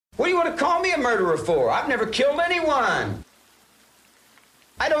What do you want to call me a murderer for? I've never killed anyone.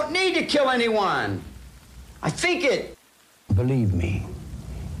 I don't need to kill anyone. I think it. Believe me,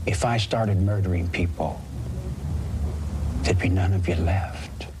 if I started murdering people, there'd be none of you left.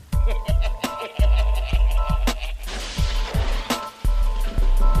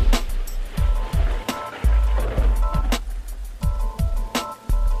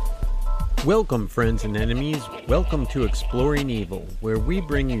 Welcome, friends and enemies. Welcome to Exploring Evil, where we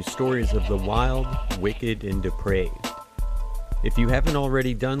bring you stories of the wild, wicked, and depraved. If you haven't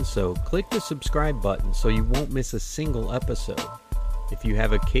already done so, click the subscribe button so you won't miss a single episode. If you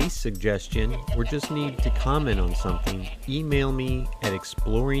have a case suggestion or just need to comment on something, email me at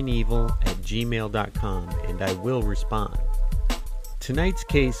exploringevil@gmail.com and I will respond. Tonight's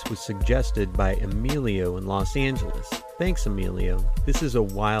case was suggested by Emilio in Los Angeles. Thanks, Emilio. This is a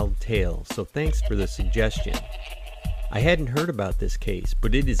wild tale, so thanks for the suggestion. I hadn't heard about this case,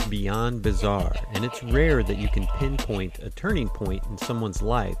 but it is beyond bizarre, and it's rare that you can pinpoint a turning point in someone's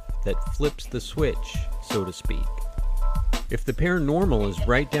life that flips the switch, so to speak. If the paranormal is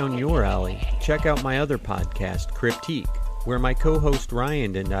right down your alley, check out my other podcast, Cryptique, where my co-host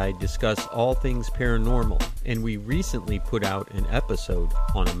Ryan and I discuss all things paranormal, and we recently put out an episode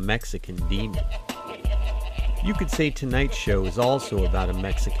on a Mexican demon. You could say tonight's show is also about a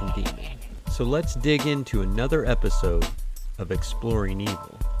Mexican demon, so let's dig into another episode of Exploring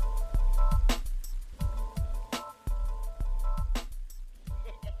Evil.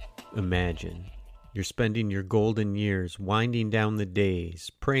 Imagine you're spending your golden years winding down the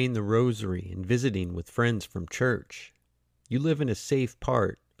days, praying the rosary, and visiting with friends from church. You live in a safe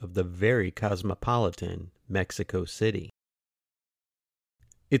part of the very cosmopolitan Mexico City.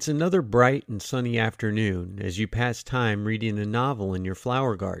 It's another bright and sunny afternoon as you pass time reading a novel in your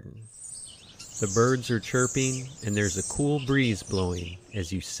flower garden. The birds are chirping and there's a cool breeze blowing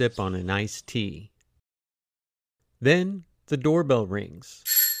as you sip on an iced tea. Then the doorbell rings.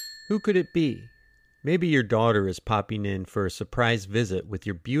 Who could it be? Maybe your daughter is popping in for a surprise visit with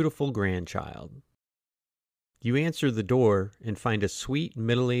your beautiful grandchild. You answer the door and find a sweet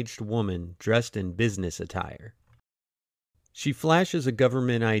middle-aged woman dressed in business attire. She flashes a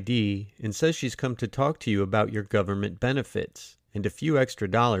government ID and says she's come to talk to you about your government benefits, and a few extra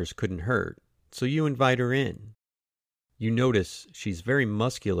dollars couldn't hurt, so you invite her in. You notice she's very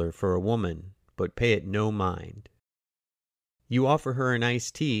muscular for a woman, but pay it no mind. You offer her an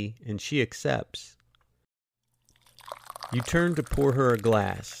iced tea, and she accepts. You turn to pour her a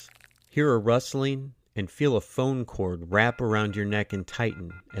glass, hear a rustling, and feel a phone cord wrap around your neck and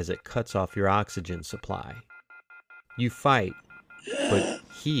tighten as it cuts off your oxygen supply. You fight, but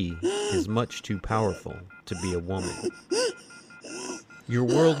he is much too powerful to be a woman. Your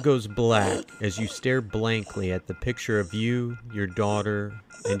world goes black as you stare blankly at the picture of you, your daughter,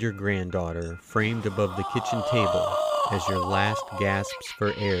 and your granddaughter framed above the kitchen table as your last gasps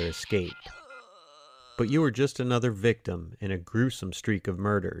for air escape. But you are just another victim in a gruesome streak of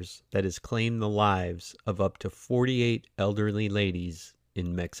murders that has claimed the lives of up to 48 elderly ladies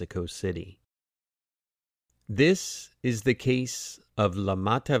in Mexico City. This is the case of La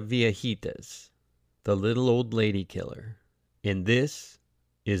Mataviejitas, the little old lady killer, and this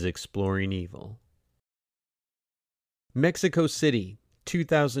is Exploring Evil. Mexico City,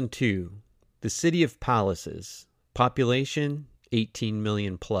 2002, the city of palaces, population 18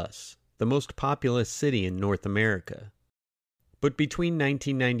 million plus. The most populous city in North America. But between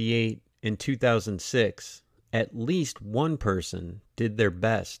 1998 and 2006, at least one person did their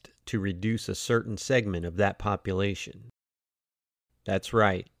best to reduce a certain segment of that population. That's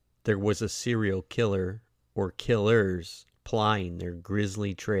right, there was a serial killer or killers plying their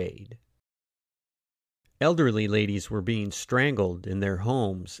grisly trade. Elderly ladies were being strangled in their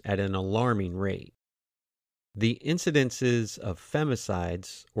homes at an alarming rate. The incidences of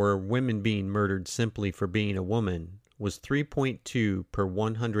femicides, or women being murdered simply for being a woman, was 3.2 per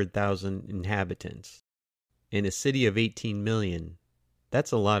 100,000 inhabitants. In a city of 18 million,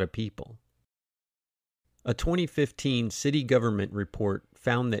 that's a lot of people. A 2015 city government report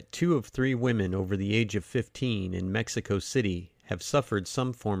found that 2 of 3 women over the age of 15 in Mexico City have suffered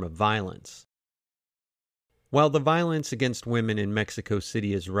some form of violence. While the violence against women in Mexico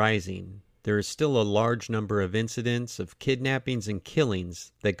City is rising, there is still a large number of incidents of kidnappings and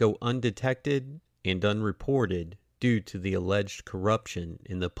killings that go undetected and unreported due to the alleged corruption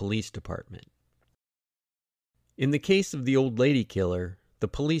in the police department. In the case of the old lady killer, the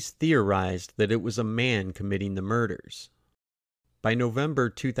police theorized that it was a man committing the murders. By November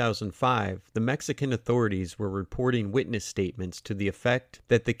 2005, the Mexican authorities were reporting witness statements to the effect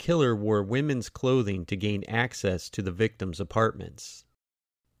that the killer wore women's clothing to gain access to the victims' apartments.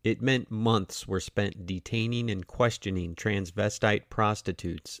 It meant months were spent detaining and questioning transvestite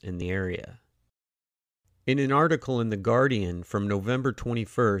prostitutes in the area. In an article in The Guardian from November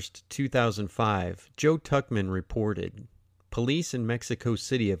 21, 2005, Joe Tuckman reported, police in Mexico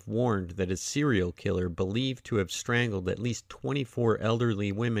City have warned that a serial killer believed to have strangled at least 24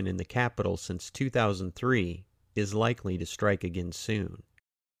 elderly women in the capital since 2003 is likely to strike again soon.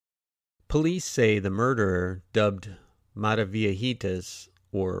 Police say the murderer, dubbed Maraviejitas,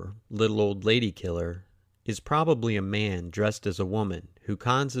 or Little Old Lady Killer, is probably a man dressed as a woman who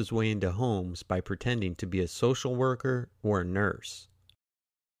cons his way into homes by pretending to be a social worker or a nurse.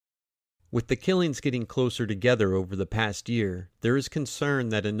 With the killings getting closer together over the past year, there is concern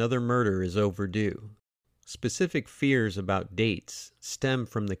that another murder is overdue. Specific fears about dates stem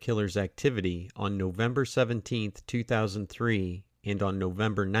from the killer's activity on November 17, 2003, and on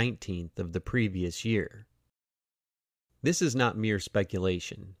November 19th of the previous year. This is not mere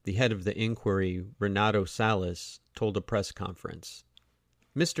speculation, the head of the inquiry, Renato Salas, told a press conference.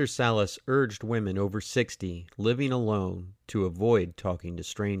 Mr. Salas urged women over 60 living alone to avoid talking to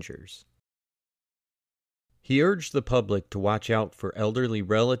strangers. He urged the public to watch out for elderly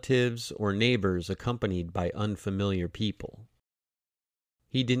relatives or neighbors accompanied by unfamiliar people.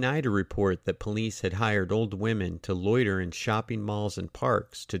 He denied a report that police had hired old women to loiter in shopping malls and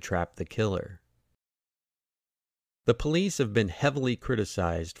parks to trap the killer. The police have been heavily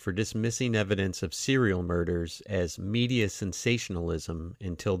criticized for dismissing evidence of serial murders as media sensationalism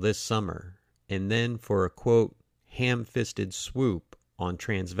until this summer, and then for a, quote, ham-fisted swoop on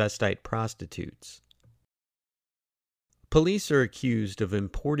transvestite prostitutes. Police are accused of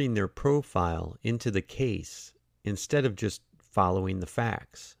importing their profile into the case instead of just following the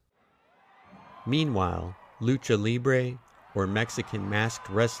facts. Meanwhile, lucha libre, or Mexican masked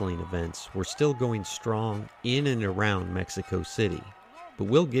wrestling events, were still going strong in and around Mexico City, but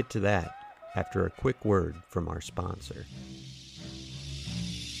we'll get to that after a quick word from our sponsor.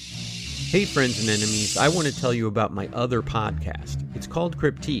 Hey friends and enemies, I want to tell you about my other podcast. It's called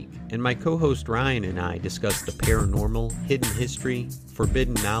Cryptique, and my co-host Ryan and I discuss the paranormal, hidden history,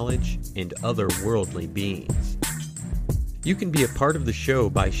 forbidden knowledge, and otherworldly beings. You can be a part of the show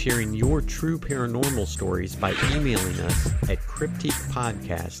by sharing your true paranormal stories by emailing us at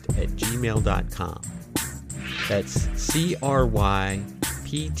cryptiquepodcast@gmail.com. That's CRYPTIQUE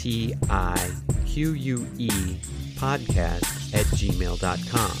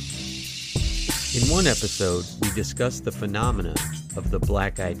podcast@gmail.com. In one episode, we discussed the phenomena of the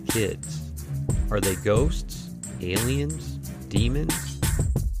black-eyed kids. Are they ghosts, aliens, demons,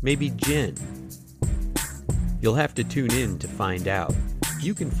 maybe jinn? You'll have to tune in to find out.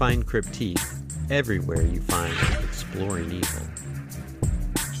 You can find Cryptique everywhere you find Exploring Evil.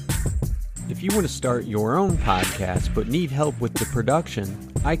 If you want to start your own podcast but need help with the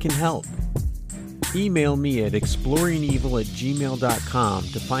production, I can help. Email me at exploringevil@gmail.com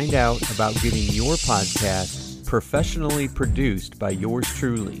to find out about getting your podcast professionally produced by yours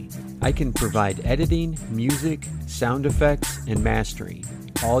truly. I can provide editing, music, sound effects, and mastering.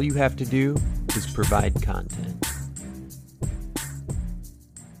 All you have to do is provide content.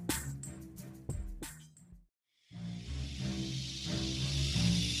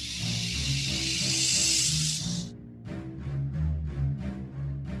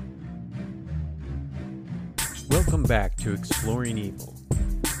 Welcome back to Exploring Evil.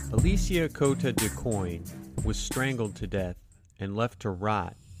 Alicia Cota de Coin was strangled to death and left to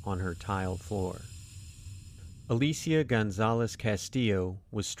rot on her tile floor. Alicia Gonzalez Castillo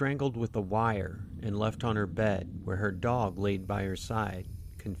was strangled with a wire and left on her bed where her dog laid by her side,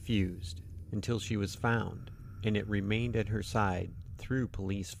 confused, until she was found, and it remained at her side through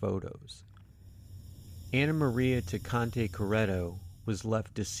police photos. Ana Maria Tecante Corretto was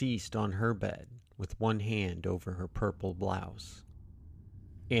left deceased on her bed with one hand over her purple blouse.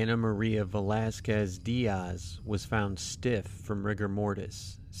 Ana Maria Velasquez Diaz was found stiff from rigor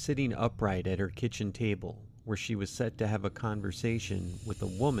mortis, sitting upright at her kitchen table, where she was set to have a conversation with a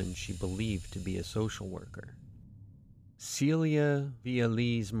woman she believed to be a social worker. Celia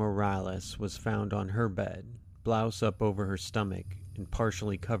Villalese Morales was found on her bed, blouse up over her stomach and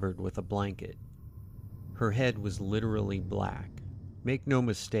partially covered with a blanket. Her head was literally black. Make no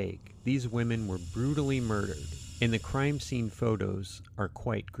mistake, these women were brutally murdered, and the crime scene photos are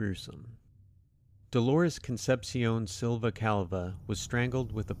quite gruesome. Dolores Concepcion Silva Calva was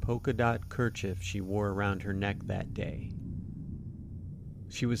strangled with a polka dot kerchief she wore around her neck that day.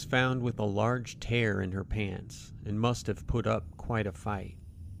 She was found with a large tear in her pants and must have put up quite a fight.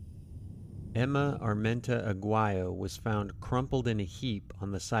 Emma Armenta Aguayo was found crumpled in a heap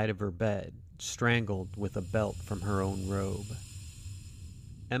on the side of her bed, strangled with a belt from her own robe.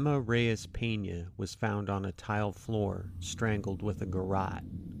 Emma Reyes Pena was found on a tile floor, strangled with a garrote.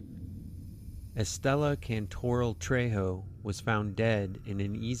 Estela Cantoral Trejo was found dead in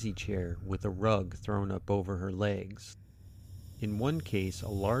an easy chair with a rug thrown up over her legs. In one case, a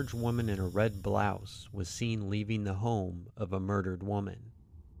large woman in a red blouse was seen leaving the home of a murdered woman.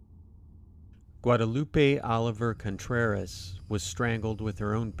 Guadalupe Oliver Contreras was strangled with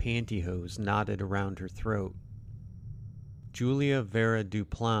her own pantyhose knotted around her throat. Julia Vera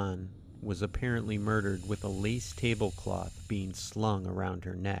Duplan was apparently murdered with a lace tablecloth being slung around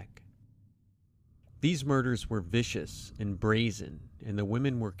her neck. These murders were vicious and brazen, and the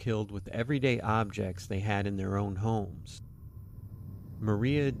women were killed with everyday objects they had in their own homes.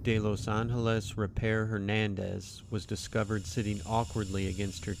 Maria de Los Angeles Repair Hernandez was discovered sitting awkwardly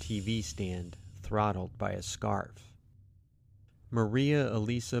against her TV stand, throttled by a scarf. Maria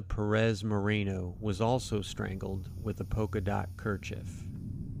Elisa Perez Moreno was also strangled with a polka dot kerchief.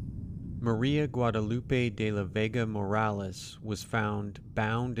 Maria Guadalupe de la Vega Morales was found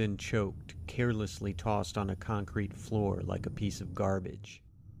bound and choked, carelessly tossed on a concrete floor like a piece of garbage.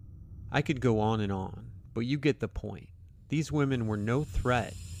 I could go on, but you get the point. These women were no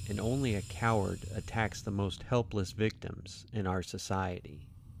threat, and only a coward attacks the most helpless victims in our society.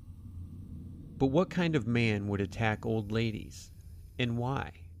 But what kind of man would attack old ladies, and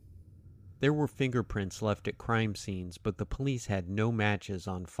why? There were fingerprints left at crime scenes, but the police had no matches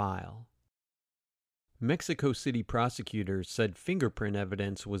on file. Mexico City prosecutors said fingerprint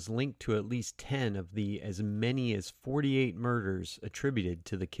evidence was linked to at least 10 of the as many as 48 murders attributed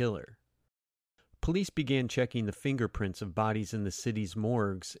to the killer. Police began checking the fingerprints of bodies in the city's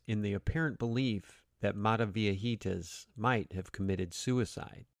morgues in the apparent belief that Mataviejitas might have committed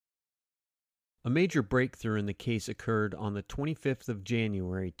suicide. A major breakthrough in the case occurred on the 25th of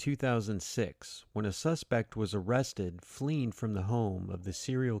January 2006 when a suspect was arrested fleeing from the home of the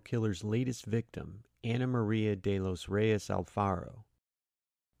serial killer's latest victim, Ana Maria de los Reyes Alfaro.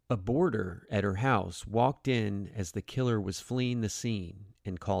 A boarder at her house walked in as the killer was fleeing the scene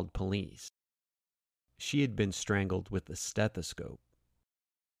and called police. She had been strangled with a stethoscope.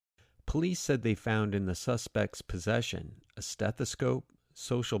 Police said they found in the suspect's possession a stethoscope,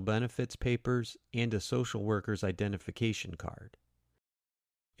 social benefits papers, and a social worker's identification card.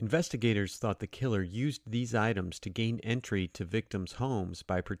 Investigators thought the killer used these items to gain entry to victims' homes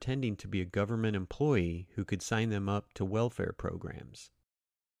by pretending to be a government employee who could sign them up to welfare programs.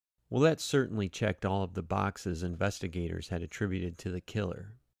 Well, that certainly checked all of the boxes investigators had attributed to the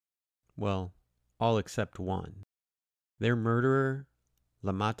killer. Well, all except one. Their murderer,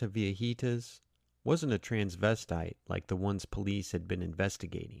 La Mataviejitas, wasn't a transvestite like the ones police had been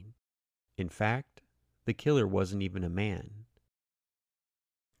investigating. In fact, the killer wasn't even a man.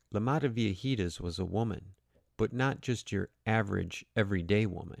 La Mataviejitas was a woman, but not just your average, everyday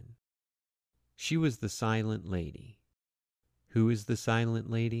woman. She was the Silent Lady. Who is the Silent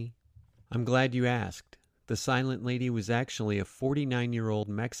Lady? I'm glad you asked. The Silent Lady was actually a 49-year-old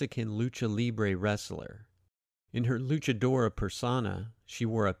Mexican lucha libre wrestler. In her luchadora persona, she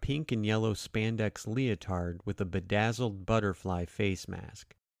wore a pink and yellow spandex leotard with a bedazzled butterfly face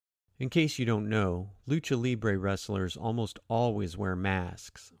mask. In case you don't know, lucha libre wrestlers almost always wear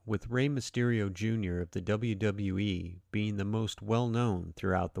masks, with Rey Mysterio Jr. of the WWE being the most well-known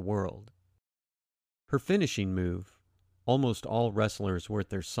throughout the world. Her finishing move, almost all wrestlers worth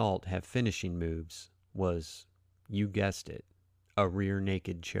their salt have finishing moves, was, you guessed it, a rear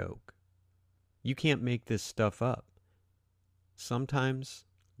naked choke. You can't make this stuff up. Sometimes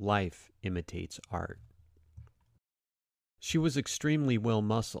life imitates art. She was extremely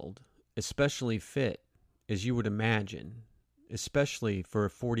well-muscled, especially fit, as you would imagine, especially for a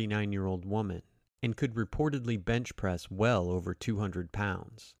 49-year-old woman, and could reportedly bench press well over 200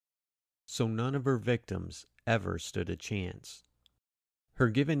 pounds. So none of her victims ever stood a chance. Her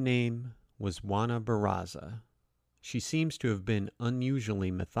given name was Juana Barraza. She seems to have been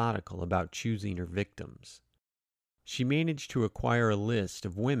unusually methodical about choosing her victims. She managed to acquire a list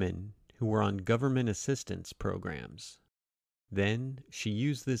of women who were on government assistance programs. Then she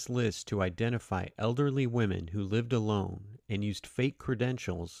used this list to identify elderly women who lived alone and used fake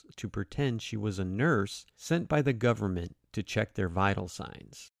credentials to pretend she was a nurse sent by the government to check their vital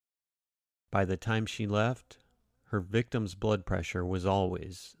signs. By the time she left, her victim's blood pressure was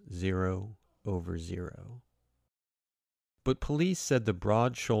always 0/0. But police said the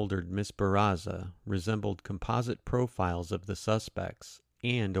broad-shouldered Miss Barraza resembled composite profiles of the suspects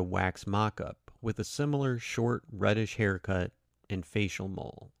and a wax mock-up with a similar short reddish haircut and facial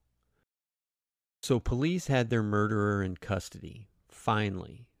mole. So police had their murderer in custody,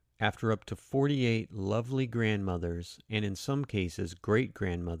 finally, after up to 48 lovely grandmothers, and in some cases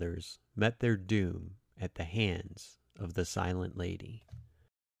great-grandmothers, met their doom at the hands of the Silent Lady.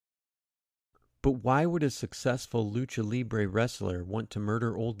 But why would a successful lucha libre wrestler want to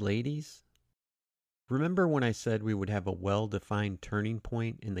murder old ladies? Remember when I said we would have a well-defined turning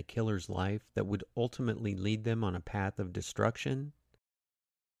point in the killer's life that would ultimately lead them on a path of destruction?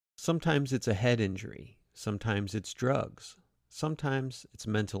 Sometimes it's a head injury, sometimes it's drugs, sometimes it's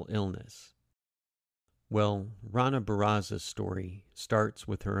mental illness. Well, Rana Barraza's story starts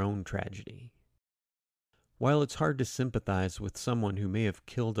with her own tragedy. While it's hard to sympathize with someone who may have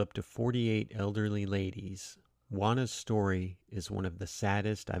killed up to 48 elderly ladies, Juana's story is one of the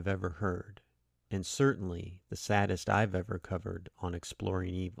saddest I've ever heard, and certainly the saddest I've ever covered on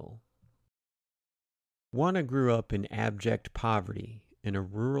Exploring Evil. Juana grew up in abject poverty in a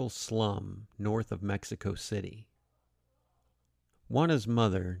rural slum north of Mexico City. Juana's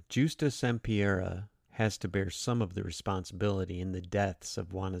mother, Justa Sampiera, has to bear some of the responsibility in the deaths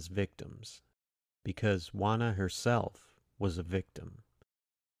of Juana's victims, because Juana herself was a victim.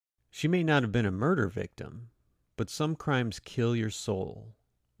 She may not have been a murder victim, but some crimes kill your soul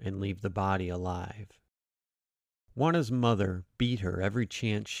and leave the body alive. Juana's mother beat her every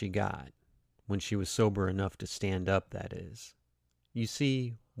chance she got, when she was sober enough to stand up, that is. You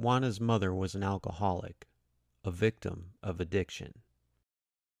see, Juana's mother was an alcoholic, a victim of addiction.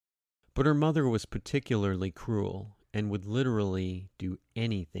 But her mother was particularly cruel and would literally do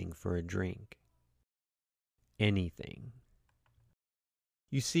anything for a drink. Anything.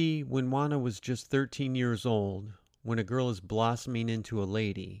 You see, when Juana was just 13 years old, when a girl is blossoming into a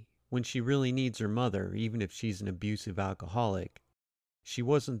lady, when she really needs her mother, even if she's an abusive alcoholic, she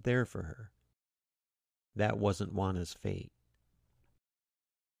wasn't there for her. That wasn't Juana's fate.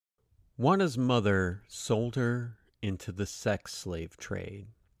 Juana's mother sold her into the sex slave trade,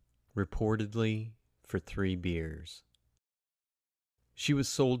 reportedly for 3 beers. She was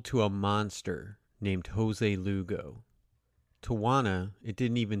sold to a monster named Jose Lugo. To Juana, it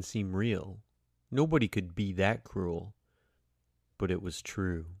didn't even seem real. Nobody could be that cruel. But it was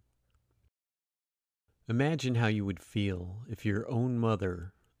true. Imagine how you would feel if your own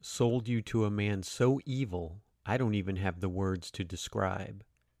mother sold you to a man so evil I don't even have the words to describe.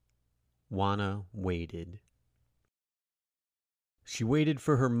 Juana waited. She waited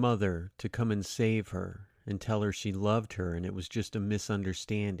for her mother to come and save her and tell her she loved her and it was just a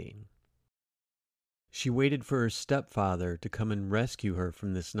misunderstanding. She waited for her stepfather to come and rescue her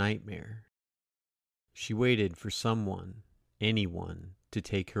from this nightmare. She waited for someone, anyone, to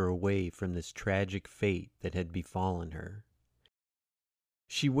take her away from this tragic fate that had befallen her.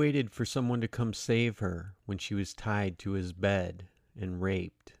 She waited for someone to come save her when she was tied to his bed and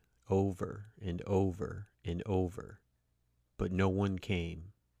raped over and over and over. But no one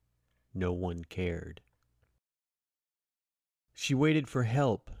came. No one cared. She waited for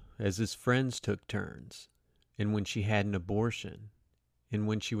help as his friends took turns, and when she had an abortion, and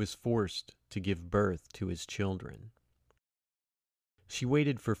when she was forced to give birth to his children. She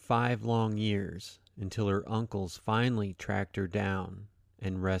waited for 5 long years until her uncles finally tracked her down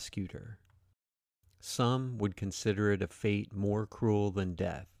and rescued her. Some would consider it a fate more cruel than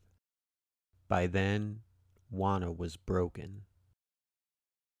death. By then, Juana was broken.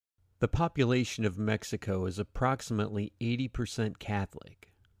 The population of Mexico is approximately 80% Catholic.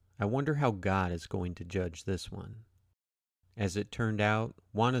 I wonder how God is going to judge this one. As it turned out,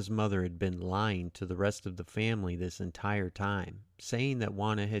 Juana's mother had been lying to the rest of the family this entire time, saying that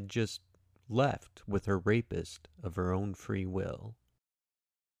Juana had just left with her rapist of her own free will.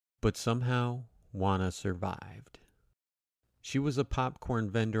 But somehow, Juana survived. She was a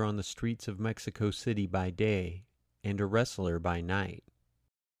popcorn vendor on the streets of Mexico City by day and a wrestler by night.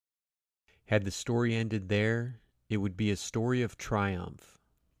 Had the story ended there, it would be a story of triumph,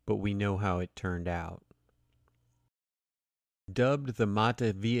 but we know how it turned out. Dubbed the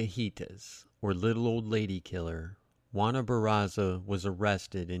Mata Viejitas, or Little Old Lady Killer, Juana Barraza was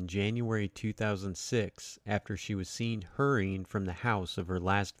arrested in January 2006 after she was seen hurrying from the house of her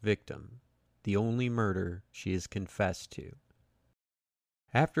last victim, the only murder she has confessed to.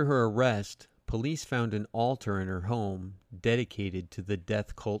 After her arrest, police found an altar in her home dedicated to the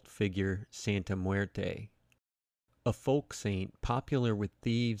death cult figure Santa Muerte, a folk saint popular with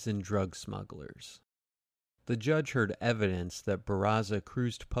thieves and drug smugglers. The judge heard evidence that Barraza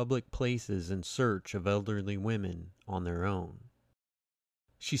cruised public places in search of elderly women on their own.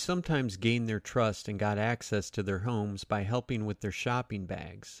 She sometimes gained their trust and got access to their homes by helping with their shopping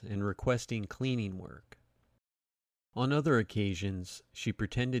bags and requesting cleaning work. On other occasions, she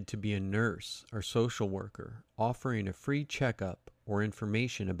pretended to be a nurse or social worker, offering a free checkup or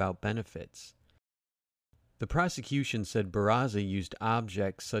information about benefits. The prosecution said Barraza used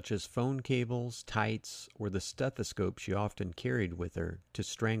objects such as phone cables, tights, or the stethoscope she often carried with her to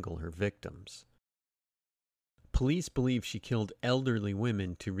strangle her victims. Police believe she killed elderly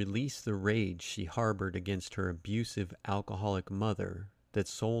women to release the rage she harbored against her abusive alcoholic mother that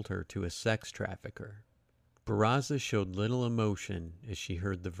sold her to a sex trafficker. Barraza showed little emotion as she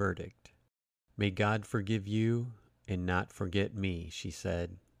heard the verdict. "May God forgive you and not forget me," she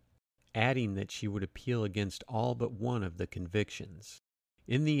said, adding that she would appeal against all but one of the convictions.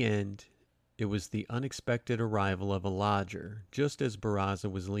 In the end, it was the unexpected arrival of a lodger just as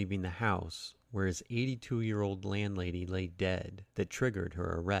Barraza was leaving the house where his 82-year-old landlady lay dead that triggered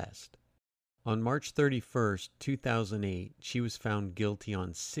her arrest. On March 31, 2008, she was found guilty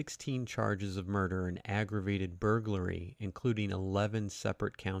on 16 charges of murder and aggravated burglary, including 11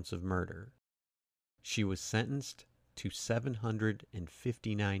 separate counts of murder. She was sentenced to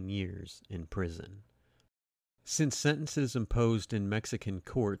 759 years in prison. Since sentences imposed in Mexican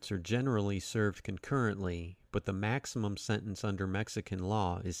courts are generally served concurrently, but the maximum sentence under Mexican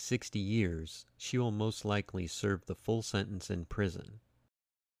law is 60 years, she will most likely serve the full sentence in prison.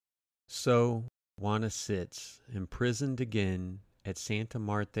 So, Juana sits, imprisoned again, at Santa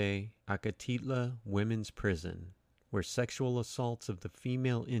Marta Acatitla Women's Prison, where sexual assaults of the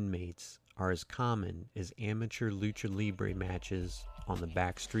female inmates are as common as amateur lucha libre matches on the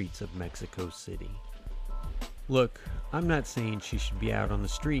back streets of Mexico City. Look, I'm not saying she should be out on the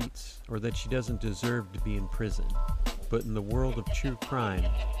streets or that she doesn't deserve to be in prison, but in the world of true crime,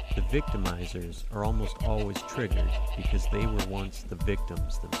 the victimizers are almost always triggered because they were once the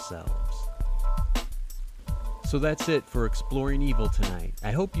victims themselves. So that's it for Exploring Evil tonight.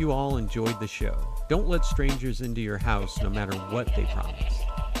 I hope you all enjoyed the show. Don't let strangers into your house no matter what they promise.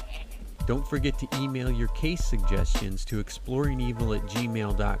 Don't forget to email your case suggestions to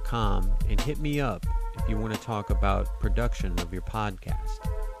exploringevil@gmail.com and hit me up if you want to talk about production of your podcast.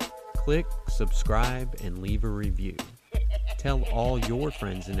 Click, subscribe, and leave a review. Tell all your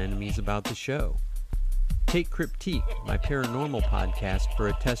friends and enemies about the show. Take Cryptique, my paranormal podcast, for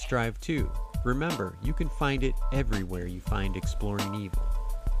a test drive too. Remember, you can find it everywhere you find Exploring Evil.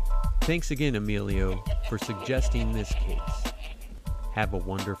 Thanks again, Emilio, for suggesting this case. Have a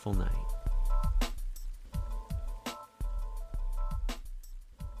wonderful night.